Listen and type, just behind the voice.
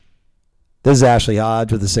This is Ashley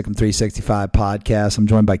Hodge with the Sikkim 365 podcast. I'm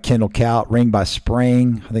joined by Kendall Kaut, Ring by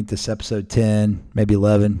Spring. I think this is episode 10, maybe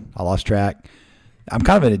 11. I lost track. I'm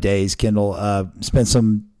kind of in a daze, Kendall. Spent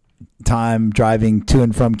some time driving to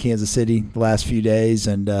and from Kansas City the last few days,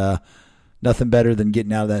 and nothing better than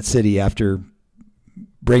getting out of that city after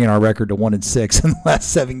bringing our record to 1-6 in the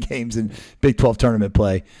last 7 games in Big 12 tournament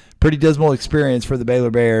play. Pretty dismal experience for the Baylor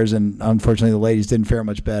Bears, and unfortunately the ladies didn't fare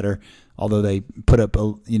much better, although they put up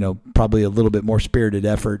probably a little bit more spirited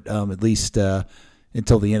effort, at least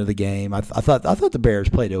until the end of the game. I thought the Bears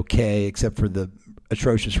played okay, except for the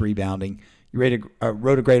atrocious rebounding. You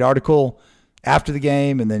wrote a great article after the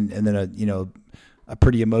game, and then a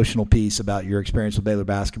pretty emotional piece about your experience with Baylor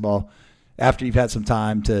basketball. After you've had some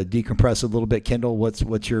time to decompress a little bit, Kendall,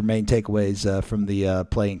 what's your main takeaways from the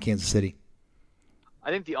play in Kansas City? I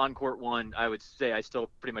think the on-court one, I would say I still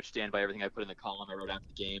pretty much stand by everything I put in the column I wrote after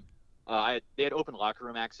the game. They had open locker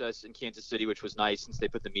room access in Kansas City, which was nice since they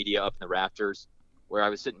put the media up in the rafters, where I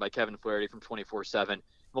was sitting by Kevin Flaherty from 24/7.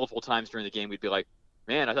 Multiple times during the game, we'd be like,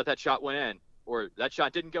 man, I thought that shot went in, or that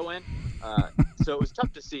shot didn't go in. So it was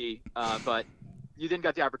tough to see, but you then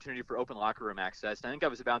got the opportunity for open locker room access. And I think I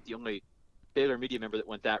was about the only Baylor media member that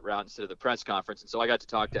went that route instead of the press conference. And so I got to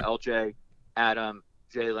talk to LJ, Adam,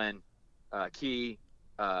 Jalen, Key,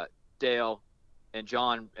 Dale, and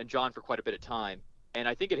John for quite a bit of time. And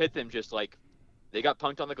I think it hit them just like they got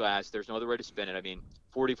punked on the glass. There's no other way to spin it. I mean,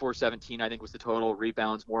 44-17, I think, was the total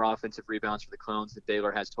rebounds, more offensive rebounds for the Clones than Baylor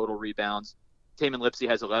has total rebounds. Taman Lipsey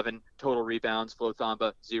has 11 total rebounds. Flo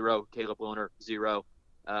Thamba, 0. Caleb Lohner, 0.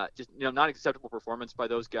 Not acceptable performance by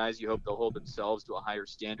those guys. You hope they'll hold themselves to a higher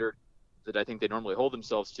standard that I think they normally hold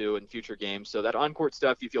themselves to in future games. So that on-court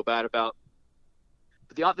stuff you feel bad about.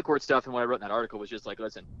 But the off-the-court stuff and what I wrote in that article was just like,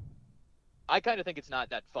 listen, I kind of think it's not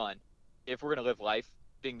that fun if we're going to live life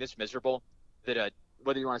being this miserable that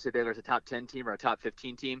whether you want to say Baylor's a top 10 team or a top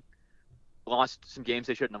 15 team, lost some games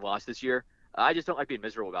they shouldn't have lost this year. I just don't like being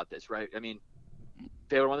miserable about this, right? I mean,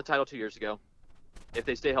 Baylor won the title 2 years ago. If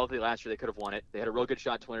they stay healthy last year, they could have won it. They had a real good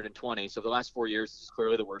shot to win it in 20. So the last 4 years, this is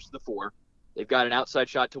clearly the worst of the 4. They've got an outside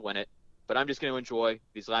shot to win it. But I'm just going to enjoy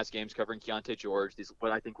these last games covering Keontae George, these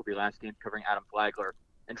what I think will be last games covering Adam Flagler,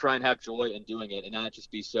 and try and have joy in doing it and not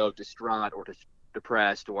just be so distraught or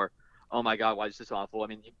depressed or, oh, my God, why is this awful? I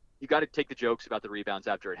mean, you got to take the jokes about the rebounds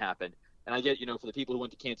after it happened. And I get, for the people who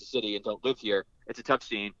went to Kansas City and don't live here, it's a tough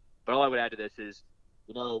scene. But all I would add to this is,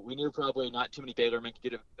 we knew probably not too many Baylor men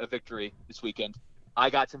could get a victory this weekend. I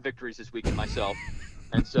got some victories this weekend myself.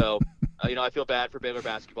 And so, I feel bad for Baylor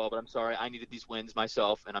basketball, but I'm sorry. I needed these wins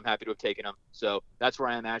myself, and I'm happy to have taken them. So that's where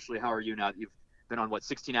I am, Ashley. How are you now? You've been on,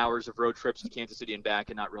 16 hours of road trips to Kansas City and back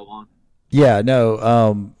and not real long? Yeah,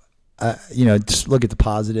 no. Just look at the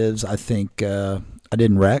positives. I think I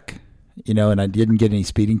didn't wreck, and I didn't get any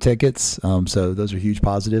speeding tickets. So those are huge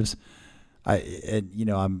positives.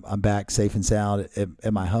 I'm back safe and sound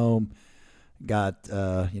at my home. Got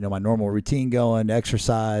my normal routine going,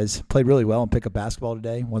 exercise. Played really well in pickup basketball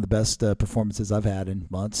today. One of the best performances I've had in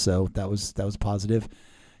months. So that was positive.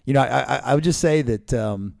 I would just say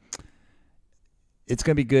that it's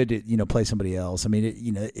going to be good to play somebody else. I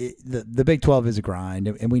mean, the Big 12 is a grind,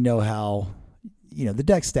 and we know how the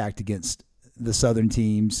deck's stacked against the Southern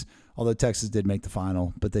teams. Although Texas did make the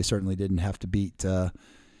final, but they certainly didn't have to beat a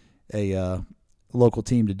local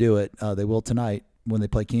team to do it. They will tonight when they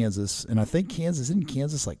play Kansas. And I think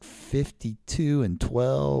Kansas like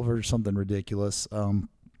 52-12 or something ridiculous.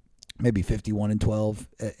 Maybe 51-12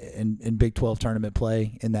 in Big 12 tournament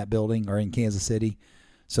play in that building or in Kansas City.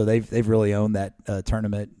 So they've really owned that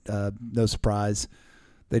tournament. No surprise.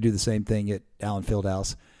 They do the same thing at Allen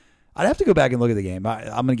Fieldhouse. I'd have to go back and look at the game.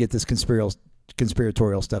 I'm going to get this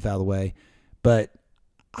conspiratorial stuff out of the way. But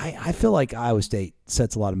I feel like Iowa State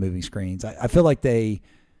sets a lot of moving screens. I feel like they're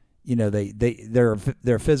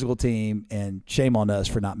a physical team, and shame on us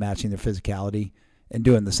for not matching their physicality and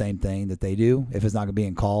doing the same thing that they do if it's not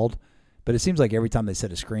being called. But it seems like every time they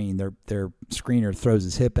set a screen, their screener throws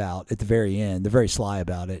his hip out at the very end. They're very sly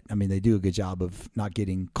about it. I mean, they do a good job of not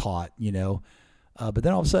getting caught, But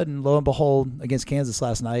then all of a sudden, lo and behold, against Kansas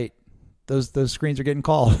last night, those screens are getting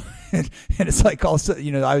called, and it's like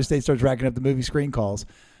Iowa State starts racking up the moving screen calls.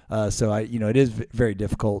 So it is very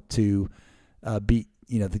difficult to beat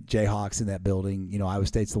the Jayhawks in that building. Iowa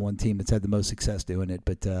State's the one team that's had the most success doing it,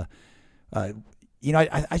 but I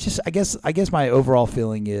guess my overall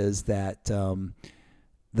feeling is that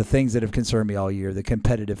the things that have concerned me all year, the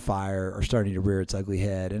competitive fire, are starting to rear its ugly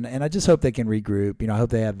head. And I just hope they can regroup. I hope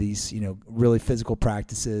they have these, really physical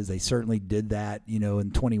practices. They certainly did that,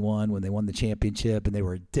 in 21 when they won the championship, and they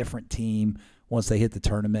were a different team once they hit the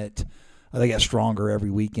tournament. They got stronger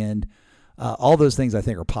every weekend. All those things I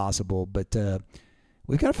think are possible, but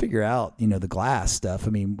we've got to figure out, the glass stuff. I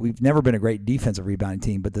mean, we've never been a great defensive rebounding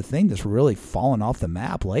team, but the thing that's really fallen off the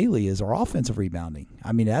map lately is our offensive rebounding.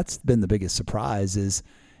 I mean, that's been the biggest surprise is,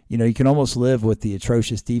 you can almost live with the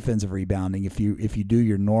atrocious defensive rebounding if you do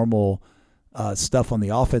your normal stuff on the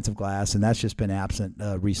offensive glass, and that's just been absent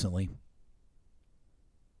recently.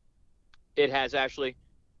 It has, actually,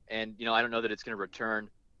 and I don't know that it's going to return.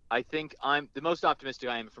 I think I'm the most optimistic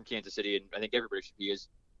I am from Kansas City, and I think everybody should be, is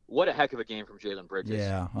what a heck of a game from Jalen Bridges.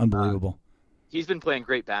 Yeah, unbelievable. He's been playing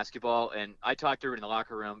great basketball, and I talked to her in the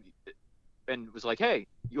locker room and was like, hey,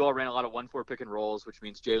 you all ran a lot of 1-4 pick and rolls, which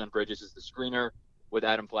means Jalen Bridges is the screener with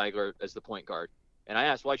Adam Flagler as the point guard. And I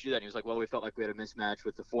asked, why'd you do that? And he was like, well, we felt like we had a mismatch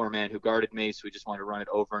with the 4-man who guarded me, so we just wanted to run it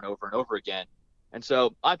over and over and over again. And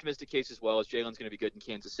so optimistic case as well as Jalen's going to be good in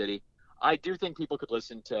Kansas City. I do think people could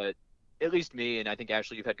listen to at least me, and I think,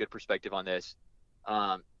 Ashley, you've had good perspective on this.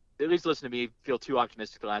 At least listen to me feel too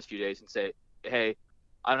optimistic the last few days and say, hey,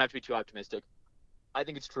 I don't have to be too optimistic. I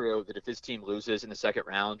think it's true that if this team loses in the second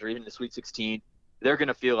round or even the Sweet 16, they're going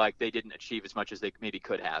to feel like they didn't achieve as much as they maybe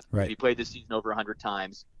could have. Right. If you played this season over 100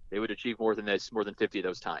 times, they would achieve more than 50 of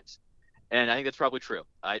those times. And I think that's probably true.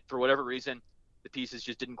 For whatever reason, the pieces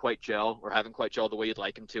just didn't quite gel or haven't quite gelled the way you'd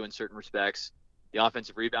like them to in certain respects. The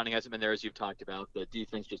offensive rebounding hasn't been there, as you've talked about. The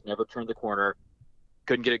defense just never turned the corner,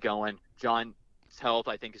 couldn't get it going. John's health,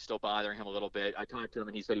 I think, is still bothering him a little bit. I talked to him,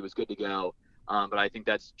 and he said he was good to go. But I think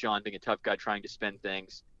that's John being a tough guy trying to spin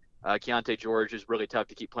things. Keontae George is really tough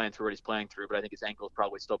to keep playing through what he's playing through, but I think his ankle is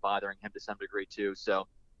probably still bothering him to some degree too. So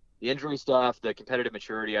the injury stuff, the competitive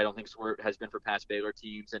maturity, I don't think has been for past Baylor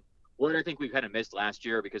teams. And what I think we kind of missed last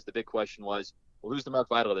year, because the big question was, well, who's the Mark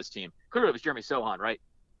Vital of this team? Clearly it was Jeremy Sohan, right?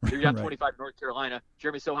 You're down 25 in North Carolina.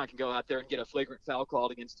 Jeremy Sohan can go out there and get a flagrant foul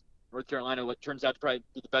called against North Carolina, what turns out to probably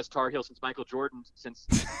be the best Tar Heel since Michael Jordan, since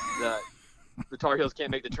the Tar Heels can't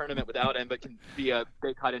make the tournament without him, but can be a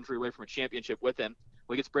big hot injury away from a championship with him.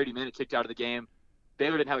 Well, he gets Brady Minute kicked out of the game.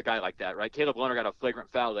 Baylor didn't have a guy like that, right? Caleb Lohner got a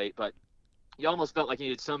flagrant foul late, but you almost felt like you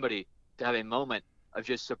needed somebody to have a moment of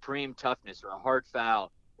just supreme toughness or a hard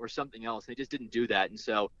foul or something else. They just didn't do that. And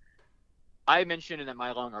so I mentioned in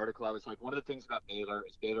my long article, I was like, one of the things about Baylor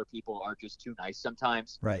is Baylor people are just too nice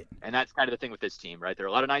sometimes. Right. And that's kind of the thing with this team, right? There are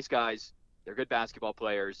a lot of nice guys. They're good basketball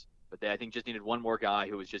players, but they, I think, just needed one more guy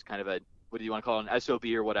who was just kind of a, what do you want to call it, an SOB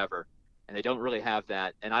or whatever. And they don't really have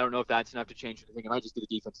that. And I don't know if that's enough to change anything. It might just be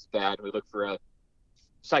the defense is bad, and we look for a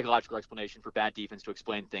psychological explanation for bad defense to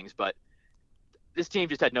explain things. But this team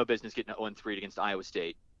just had no business getting 0-3 against Iowa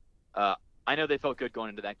State. I know they felt good going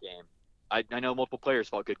into that game. I know multiple players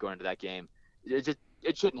felt good going into that game.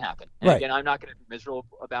 It shouldn't happen. And right. Again, I'm not going to be miserable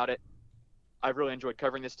about it. I've really enjoyed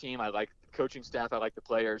covering this team. I like the coaching staff. I like the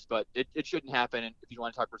players, but it shouldn't happen. And if you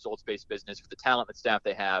want to talk results-based business, with the talent and staff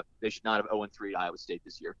they have, they should not have 0-3 at Iowa State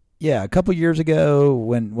this year. Yeah, a couple years ago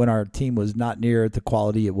when our team was not near the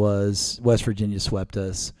quality it was, West Virginia swept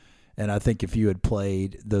us. And I think if you had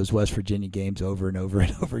played those West Virginia games over and over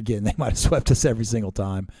and over again, they might have swept us every single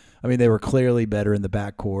time. I mean, they were clearly better in the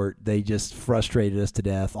backcourt. They just frustrated us to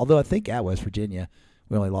death. Although I think at West Virginia,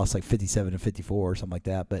 we only lost like 57-54 or something like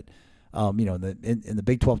that. But in the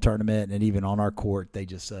Big 12 tournament and even on our court, they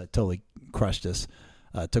just totally crushed us,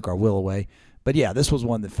 took our will away. But yeah, this was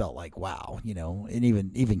one that felt like, wow,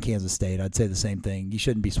 and even Kansas State, I'd say the same thing. You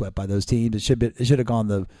shouldn't be swept by those teams. It should have gone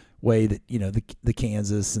the way that the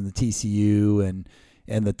Kansas and the TCU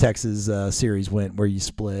and the Texas series went, where you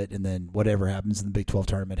split and then whatever happens in the Big 12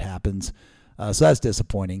 tournament happens. So that's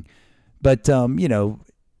disappointing. But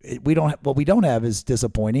what we don't have is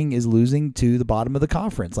disappointing is losing to the bottom of the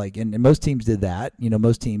conference. Like, and most teams did that.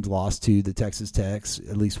 Most teams lost to the Texas Techs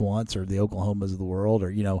at least once, or the Oklahomas of the world,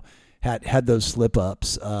 or had those slip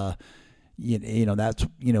ups. That's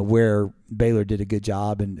where Baylor did a good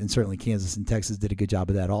job, and certainly Kansas and Texas did a good job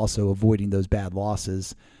of that also, avoiding those bad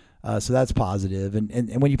losses. So that's positive.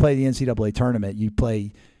 And when you play the NCAA tournament, you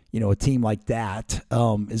play a team like that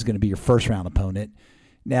is going to be your first round opponent.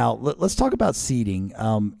 Now, let's talk about seeding.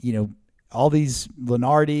 All these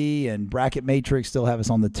Lunardi and Bracket Matrix still have us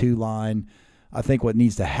on the 2 line. I think what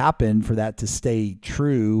needs to happen for that to stay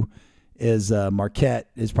true is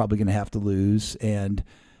Marquette is probably going to have to lose. And,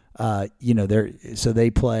 so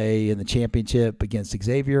they play in the championship against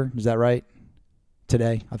Xavier. Is that right?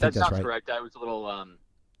 Today? I think that's right. That sounds correct. I was a little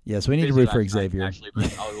so we need to root for Xavier. Actually,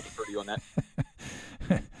 but I'll refer to you on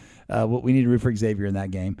that. We need to root for Xavier in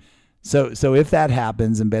that game. So if that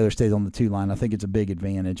happens and Baylor stays on the 2 line, I think it's a big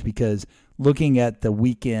advantage, because looking at the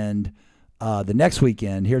weekend, the next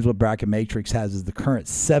weekend, here's what Bracket Matrix has is the current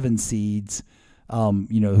 7 seeds,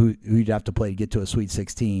 who you'd have to play to get to a Sweet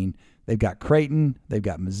 16. They've got Creighton, they've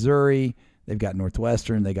got Missouri, They've got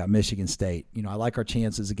Northwestern. They got Michigan State. I like our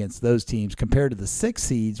chances against those teams compared to the 6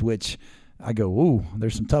 seeds, which I go, ooh,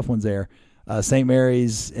 there's some tough ones there. St.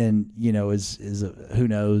 Mary's and is who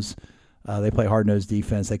knows. They play hard-nosed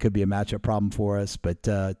defense. They could be a matchup problem for us, but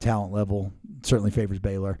talent level certainly favors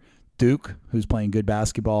Baylor. Duke, who's playing good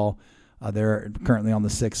basketball, they're currently on the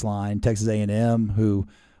 6 line. Texas A&M, who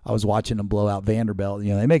I was watching them blow out Vanderbilt.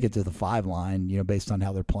 They make it to the 5 line, based on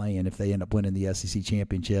how they're playing if they end up winning the SEC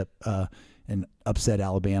championship and upset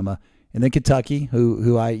Alabama. And then Kentucky,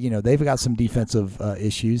 who they've got some defensive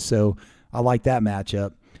issues, so I like that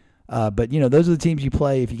matchup. But those are the teams you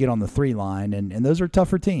play if you get on the 3 line, and those are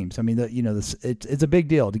tougher teams. I mean, it's a big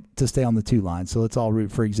deal to stay on the 2 line. So let's all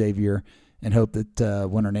root for Xavier and hope that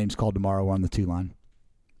when our name's called tomorrow, we're on the 2 line.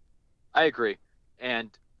 I agree. And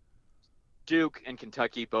Duke and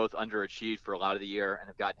Kentucky both underachieved for a lot of the year and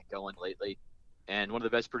have gotten it going lately. And one of the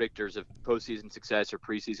best predictors of postseason success are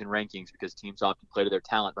preseason rankings because teams often play to their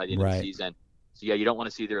talent by the end of the season. So, yeah, you don't want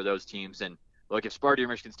to see either of those teams. And, look, if Sparty or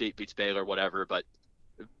Michigan State beats Baylor, whatever, but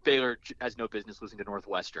Baylor has no business losing to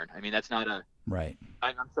Northwestern. I mean, that's not a – right.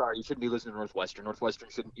 I'm sorry, you shouldn't be losing to Northwestern. Northwestern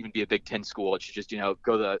shouldn't even be a Big Ten school. It should just,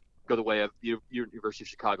 go the way of University of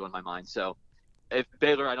Chicago in my mind. So, if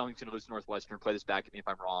Baylor, I don't think is going to lose to Northwestern. Play this back at me if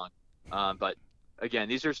I'm wrong. But, again,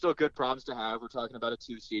 these are still good problems to have. We're talking about a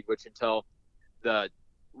 2 seed, which until the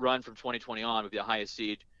run from 2020 on would be the highest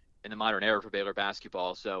seed in the modern era for Baylor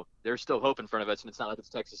basketball. So there's still hope in front of us, and it's not like it's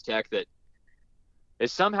Texas Tech that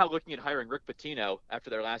is somehow looking at hiring Rick Pitino after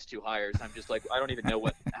their last 2 hires. I'm just like, I don't even know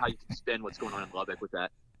how you can spin what's going on in Lubbock with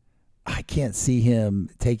that. I can't see him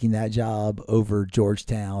taking that job over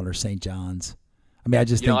Georgetown or St. John's. I mean, I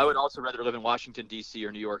just think, I would also rather live in Washington, D.C.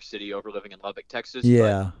 or New York City over living in Lubbock, Texas.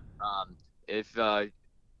 Yeah. But,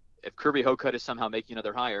 if Kirby Hocutt is somehow making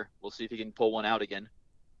another hire, we'll see if he can pull one out again.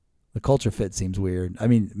 The culture fit seems weird. I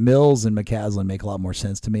mean, Mills and McCaslin make a lot more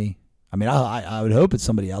sense to me. I mean, I would hope it's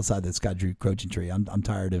somebody outside that Scott Drew coaching tree. I'm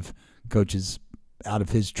tired of coaches out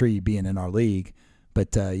of his tree being in our league.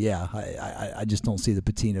 But, I just don't see the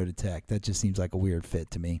Pitino to Tech. That just seems like a weird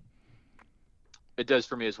fit to me. It does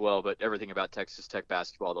for me as well, but everything about Texas Tech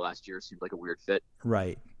basketball the last year seemed like a weird fit.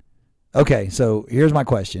 Right. Okay, so here's my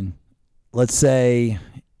question. Let's say –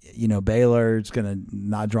 Baylor's going to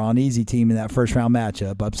not draw an easy team in that first-round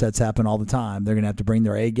matchup. Upsets happen all the time. They're going to have to bring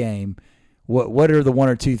their A game. What are the 1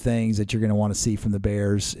 or 2 things that you're going to want to see from the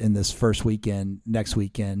Bears in this first weekend, next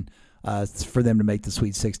weekend, for them to make the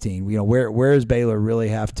Sweet 16? Where does Baylor really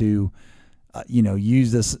have to,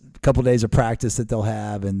 use this couple of days of practice that they'll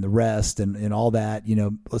have and the rest and all that?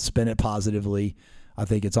 Let's spin it positively. I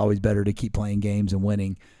think it's always better to keep playing games and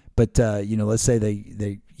winning. But, let's say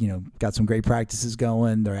they got some great practices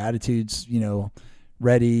going, their attitude's,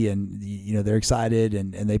 ready and, they're excited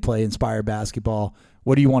and they play inspired basketball.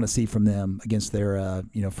 What do you want to see from them against their,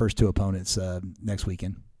 first 2 opponents next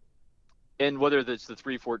weekend? And whether it's the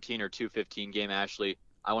 3-14 or 2-15 game, Ashley,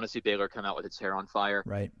 I want to see Baylor come out with its hair on fire.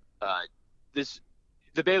 Right.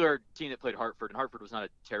 The Baylor team that played Hartford, and Hartford was not a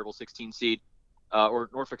terrible 16 seed, or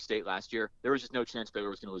Norfolk State last year. There was just no chance Baylor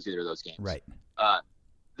was going to lose either of those games. Right.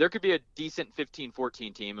 There could be a decent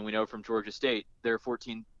 15-14 team, and we know from Georgia State there are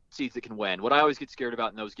 14 seeds that can win. What I always get scared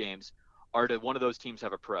about in those games are to one of those teams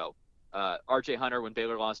have a pro. R.J. Hunter, when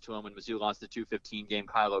Baylor lost to him, when Mizzou lost the 2-15 game,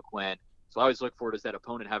 Kyle O'Quinn. So I always look for, does that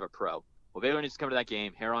opponent have a pro? Well, Baylor needs to come to that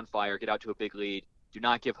game, hair on fire, get out to a big lead. Do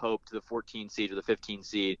not give hope to the 14 seed or the 15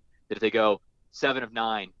 seed that if they go 7 of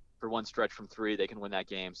 9 for one stretch from 3, they can win that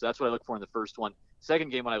game. So that's what I look for in the first one. Second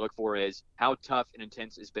game, what I look for is how tough and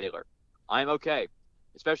intense is Baylor. I'm okay,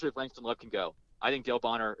 especially if Langston Love can go. I think Dale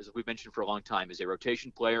Bonner, as we've mentioned for a long time, is a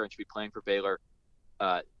rotation player and should be playing for Baylor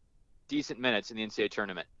decent minutes in the NCAA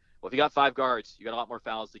tournament. Well, if you got 5 guards, you got a lot more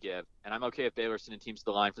fouls to give. And I'm okay if Baylor's sending teams to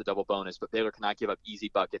the line for the double bonus, but Baylor cannot give up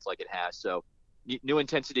easy buckets like it has. So new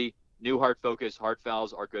intensity, new hard focus, hard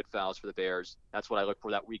fouls are good fouls for the Bears. That's what I look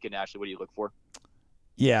for that weekend. Ashley, what do you look for?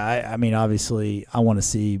 Yeah, I mean, obviously, I want to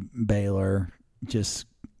see Baylor just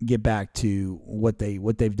get back to what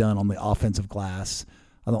they've done on the offensive glass.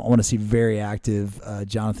 I want to see very active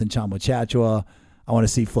Jonathan Tchamwa-Tchatchoua. I want to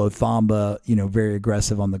see Flo Thamba, very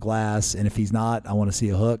aggressive on the glass. And if he's not, I want to see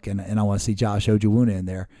a hook, and I want to see Josh Ojewuna in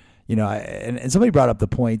there. And somebody brought up the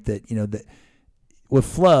point that, that with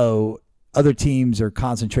Flo, other teams are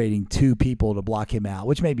concentrating 2 people to block him out,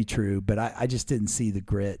 which may be true, but I just didn't see the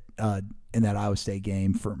grit in that Iowa State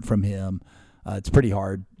game from him. It's pretty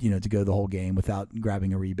hard, to go the whole game without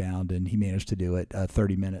grabbing a rebound, and he managed to do it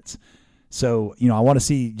 30 minutes. So, I want to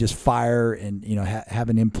see just fire and,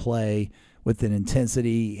 having him play with an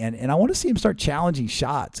intensity, and I want to see him start challenging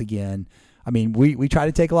shots again. I mean, we try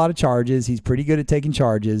to take a lot of charges. He's pretty good at taking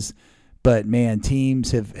charges, But man,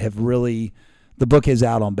 teams have really, the book is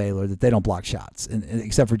out on Baylor that they don't block shots, and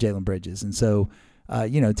except for Jalen Bridges, and so.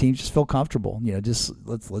 Teams just feel comfortable. Just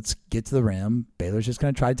let's get to the rim. Baylor's just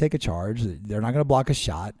going to try to take a charge. They're not going to block a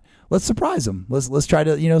shot. Let's surprise them. Let's try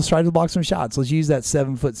to block some shots. Let's use that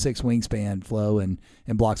 7'6" wingspan flow and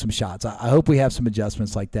block some shots. I hope we have some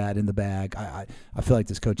adjustments like that in the bag. I feel like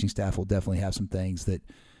this coaching staff will definitely have some things that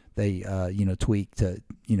they tweak to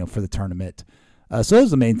for the tournament. So those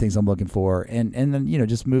are the main things I'm looking for. And then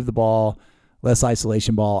just move the ball, less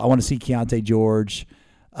isolation ball. I want to see Keontae George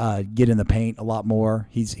get in the paint a lot more.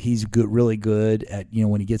 He's good, really good at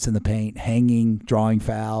when he gets in the paint, hanging, drawing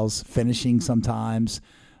fouls, finishing sometimes.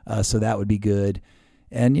 So that would be good.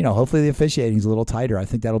 And hopefully the officiating's a little tighter. I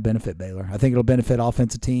think that'll benefit Baylor. I think it'll benefit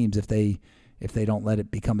offensive teams if they don't let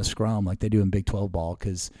it become a scrum like they do in Big 12 ball.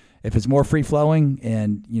 Because if it's more free flowing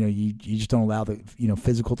and you just don't allow the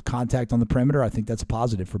physical contact on the perimeter, I think that's a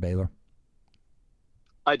positive for Baylor.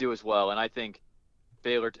 I do as well, and I think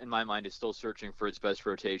Baylor, in my mind, is still searching for its best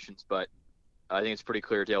rotations, but I think it's pretty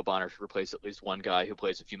clear Dale Bonner should replace at least one guy who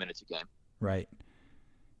plays a few minutes a game. Right.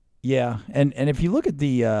 Yeah, and if you look at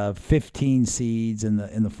the 15 seeds and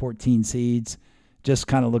the 14 seeds, just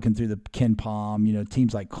kind of looking through the Ken Pom,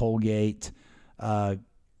 teams like Colgate,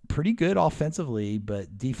 pretty good offensively,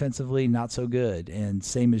 but defensively not so good. And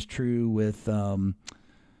same is true with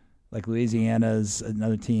like Louisiana's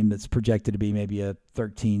another team that's projected to be maybe a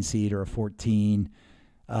 13 seed or a 14.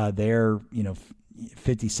 They're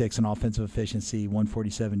 56 in offensive efficiency,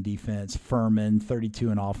 147 defense. Furman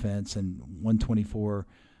 32 in offense and 124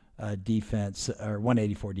 defense, or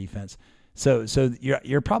 184 defense. So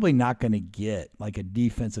you're probably not going to get like a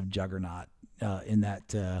defensive juggernaut in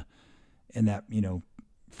that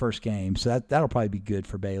first game. So that'll probably be good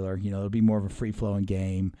for Baylor. It'll be more of a free flowing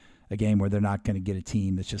game, a game where they're not going to get a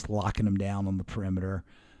team that's just locking them down on the perimeter.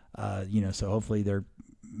 So hopefully they're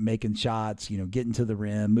making shots, getting to the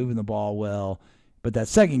rim, moving the ball well. But that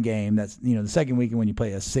second game, that's the second weekend when you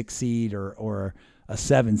play a 6 seed or a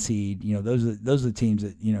 7 seed, those are the teams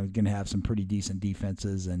that going to have some pretty decent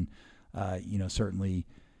defenses, and certainly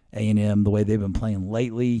A&M, the way they've been playing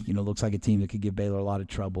lately, looks like a team that could give Baylor a lot of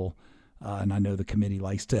trouble. And I know the committee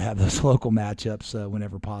likes to have those local matchups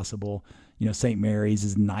whenever possible. St. Mary's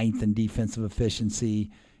is 9th in defensive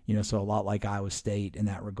efficiency, so a lot like Iowa State in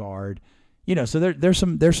that regard. So there's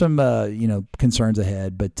some concerns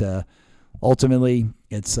ahead, but ultimately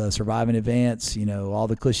it's survive and advance. All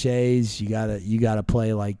the cliches, you gotta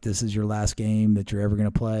play like this is your last game that you're ever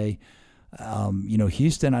going to play.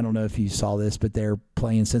 Houston, I don't know if you saw this, but they're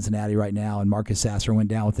playing Cincinnati right now, and Marcus Sasser went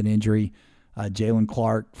down with an injury. Jalen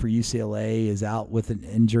Clark for UCLA is out with an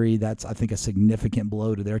injury. That's, I think, a significant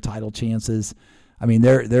blow to their title chances. I mean,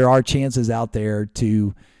 there are chances out there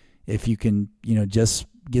to, if you can, just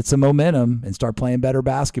get some momentum and start playing better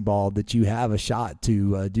basketball, that you have a shot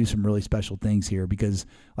to do some really special things here. Because,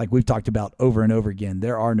 like we've talked about over and over again,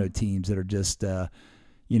 there are no teams that are just,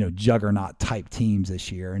 juggernaut type teams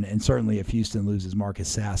this year. And certainly if Houston loses Marcus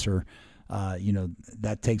Sasser,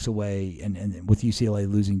 that takes away, and with UCLA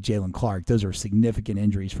losing Jalen Clark, those are significant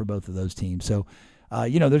injuries for both of those teams. So,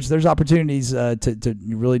 there's opportunities to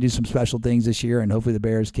really do some special things this year, and hopefully the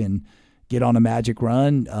Bears can get on a magic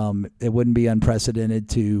run. It wouldn't be unprecedented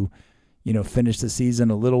to, finish the season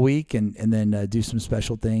a little weak and then do some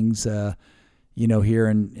special things, here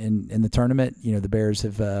in the tournament. The Bears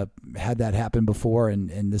have had that happen before,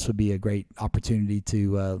 and this would be a great opportunity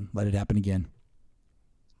to let it happen again.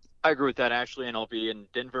 I agree with that, Ashley, and I'll be in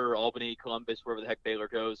Denver, Albany, Columbus, wherever the heck Baylor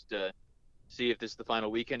goes, to see if this is the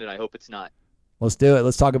final weekend, and I hope it's not. Let's do it.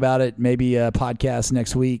 Let's talk about it. Maybe a podcast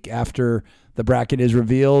next week after the bracket is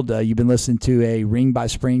revealed. You've been listening to a Ring by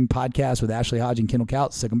Spring podcast with Ashley Hodge and Kendall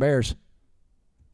Couch. Sic 'em Bears.